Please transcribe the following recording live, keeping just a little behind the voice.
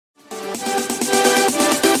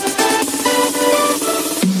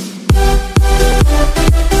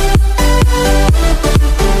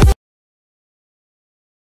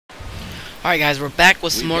Alright guys, we're back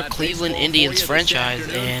with some more Cleveland Indians franchise,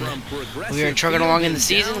 and we are trucking along in the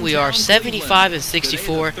season. We are 75 and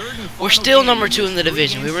 64. We're still number 2 in the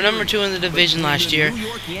division. We were number 2 in the division last year,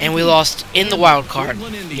 and we lost in the wild card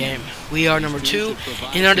game. We are number 2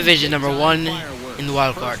 in our division, number 1 in the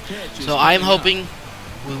wild card. So I am hoping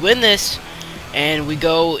we win this, and we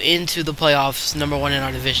go into the playoffs number 1 in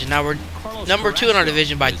our division. Now we're number 2 in our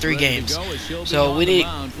division by 3 games. So we need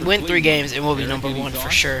to win 3 games and we'll be number 1 for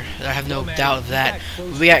sure. I have no doubt of that.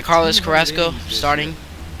 We got Carlos Carrasco starting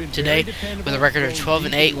today with a record of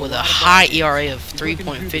 12-8 with a high ERA of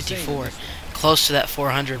 3.54. Close to that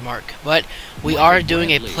 400 mark. But we are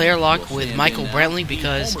doing a player lock with Michael Brantley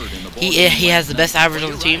because he has the best average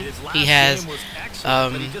on the team. He has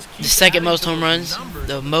the second most home runs,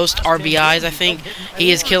 the most RBIs, I think. He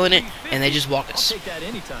is killing it, and they just walk us.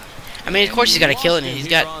 I mean, of course he's got to kill it, and he's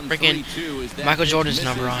got freaking Michael Jordan's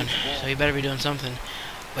number on, so he better be doing something.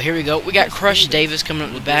 But here we go. We got Crush Davis coming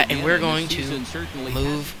up the bat, and we're going to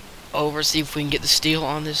move over, see if we can get the steal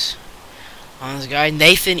on this guy.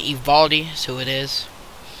 Nathan Eovaldi is who it is.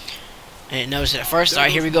 I didn't notice it at first.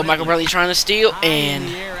 Alright, here we go. Michael Brantley trying to steal, and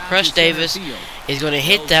Crush Davis is going to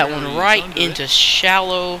hit that one right into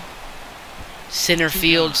shallow center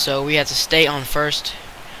field, so we had to stay on first.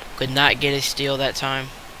 Could not get a steal that time.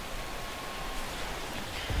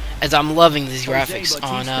 As I'm loving these graphics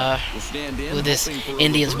on with this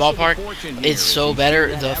Indians ballpark, it's so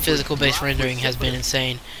better. The physical base rendering has been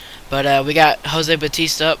insane. But we got Jose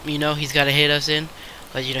Bautista up. You know he's got to hit us in,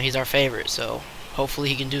 but you know he's our favorite. So hopefully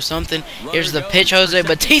he can do something. Here's the pitch. Jose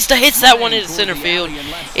Bautista hits that one into center field.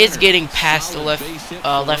 It's getting past the left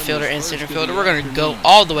fielder and center fielder. We're gonna go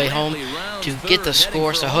all the way home to get the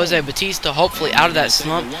score. So Jose Bautista hopefully out of that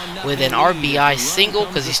slump with an RBI single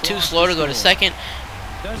because he's too slow to go to second.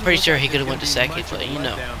 I'm pretty sure he could have went to second, but you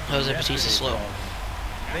know, Jose Bautista's slow.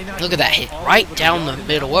 Look at that hit right down the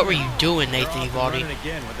middle. What were you doing, Nathan Eovaldi?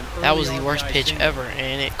 That was the worst pitch ever,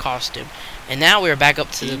 and it cost him. And now we are back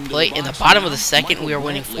up to the plate. In the bottom of the second, we are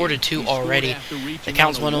winning 4-2 already. The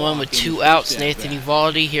count's 1-1 with 2 outs. Nathan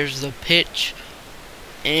Eovaldi, here's the pitch.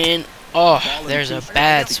 And oh, there's a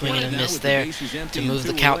bad swing and a miss there to move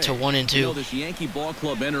the count to 1-2.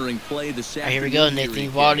 Right, here we go.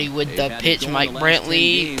 Nathan Eovaldi with the pitch. Mike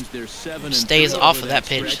Brantley stays off of that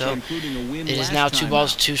pitch, so it is now 2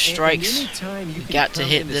 balls, 2 strikes. We got to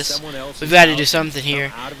hit this. We've got to do something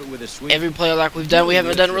here. Every player lock we've done, we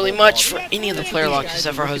haven't done really much for any of the player locks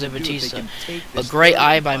except for Jose Bautista. A great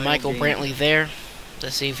eye by Michael Brantley there.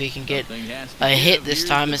 Let's see if he can get a hit this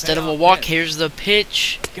time instead of a walk. Here's the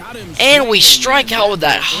pitch. And we strike out with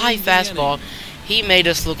that high fastball. He made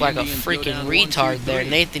us look like a freaking retard there.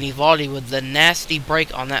 Nathan Eovaldi with the nasty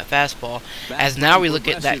break on that fastball. As now we look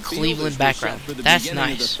at that Cleveland background. That's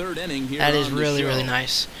nice. That is really, really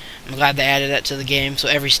nice. I'm glad they added that to the game. So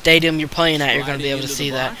every stadium you're playing at, you're going to be able to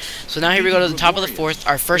see that. So now here we go to the top of the 4th.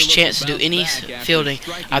 Our first chance to do any fielding.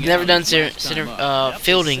 I've never done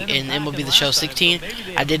fielding in MLB The Show 16.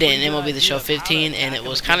 I did it in MLB The Show 15, and it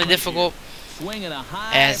was kind of difficult.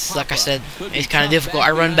 As, like I said, it's kind of difficult.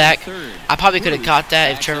 I run back. I probably could have caught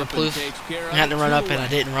that if Trevor Plouffe had to run up and I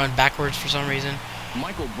didn't run backwards for some reason.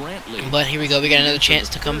 But here we go. We got another chance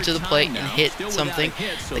to come to the plate and hit something.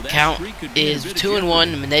 The count is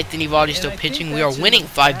 2-1. Nathan Eovaldi still pitching. We are winning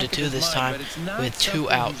 5-2 this time with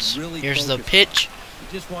 2 outs. Here's the pitch.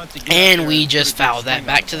 And we just fouled that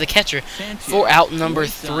back to the catcher for out number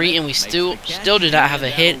 3, and we still do not have a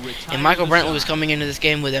hit. And Michael Brantley was coming into this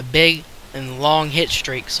game with a big and long hit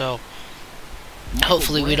streak, so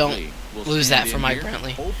hopefully we don't lose that for Mike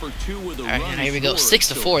Brantley. Alright, here we go.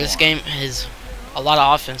 6-4. This game has a lot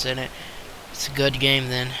of offense in it. It's a good game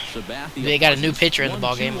then. We got a new pitcher in the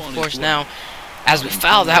ball game. Of course, now as we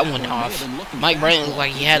foul that one off, Mike Brantley looked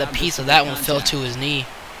like he had a piece of that one fell to his knee.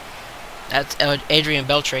 That's Adrian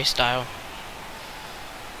Beltre style.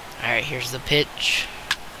 Alright, here's the pitch.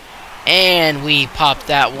 And we popped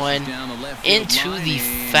that one into the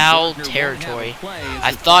foul territory.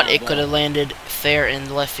 I thought it could have landed fair in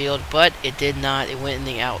the left field, but it did not. It went in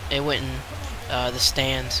the It went in the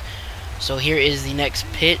stands. So here is the next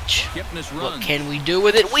pitch. What can we do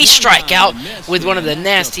with it? We strike out with one of the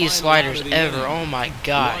nastiest sliders ever. Oh my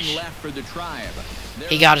gosh.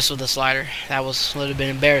 He got us with a slider. That was a little bit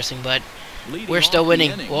embarrassing, but we're still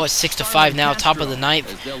winning. Well, it's 6-5 now, top of the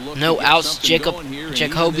 9th. No outs.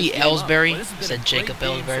 Jacoby Ellsbury. I said Jacob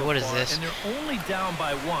Ellsbury. What is this?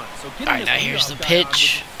 Alright, now here's the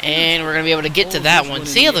pitch. And we're going to be able to get to that one.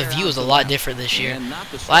 See how the view is a lot different this year.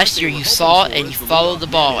 Last year you saw it and you followed the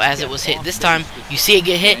ball as it was hit. This time you see it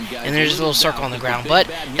get hit and there's a little circle on the ground. But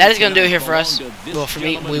that is going to do it here for us. Well, for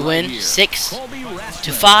me, we win 6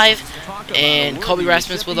 to 5, and Kobe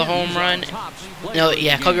Rasmus with a home run. No,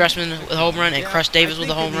 yeah, Kobe Rasmus with a home run and Crush Davis with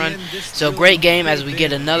a home run. So great game as we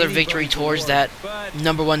get another victory towards that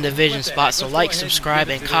 #1 division spot. So like, subscribe,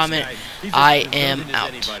 and comment. I am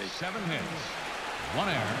out. 7 hits, 1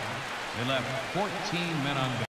 error. They left 14 men on base.